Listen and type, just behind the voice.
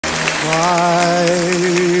Why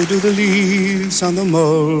do the leaves on the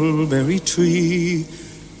mulberry tree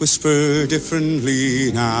whisper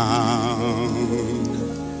differently now?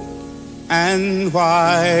 And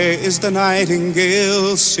why is the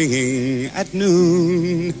nightingale singing at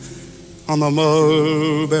noon on the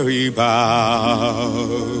mulberry bough?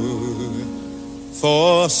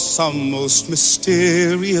 For some most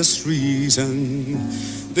mysterious reason,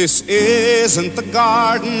 this isn't the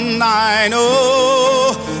garden I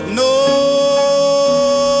know. No,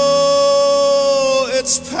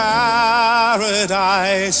 it's paradise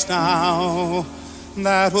now.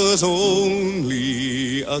 That was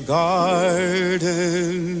only a garden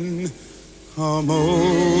a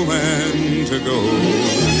moment ago.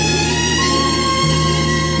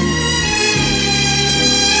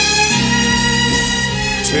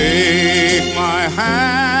 Take my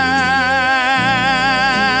hand,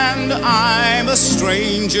 I'm a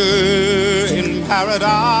stranger in paradise,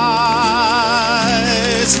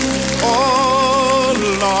 all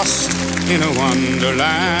lost in a wonderland,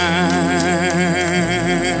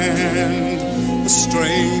 a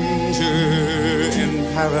stranger in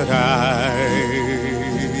paradise.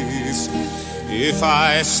 If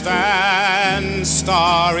I stand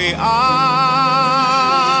starry-eyed,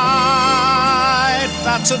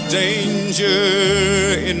 that's a danger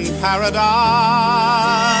in paradise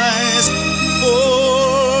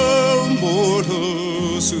for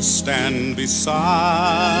mortals who stand beside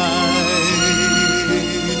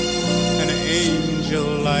an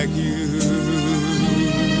angel like you.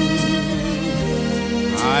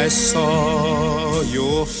 I saw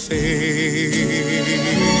your face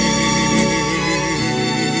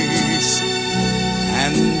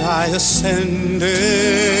and I ascended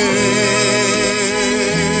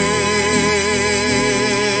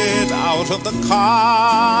out of the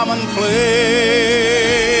commonplace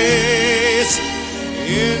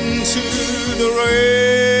into the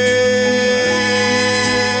rare,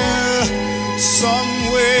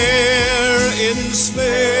 somewhere in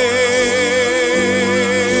space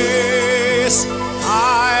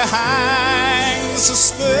I hang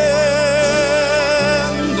suspended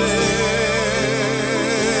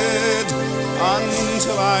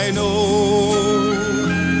until I know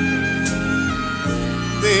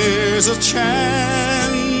there's a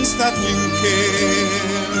chance that you care.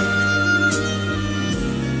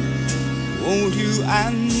 Won't you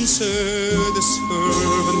answer this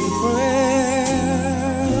fervent prayer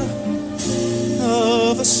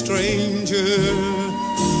of a stranger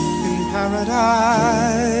in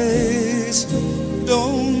paradise?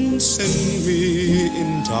 Don't send me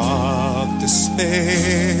in dark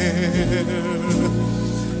despair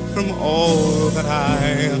from all that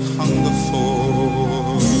I hunger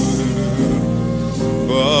for,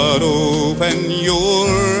 but open your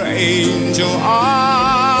angel arms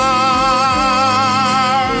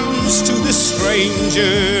to this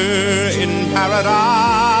stranger in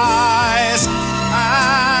paradise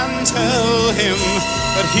and tell him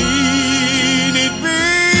that he need be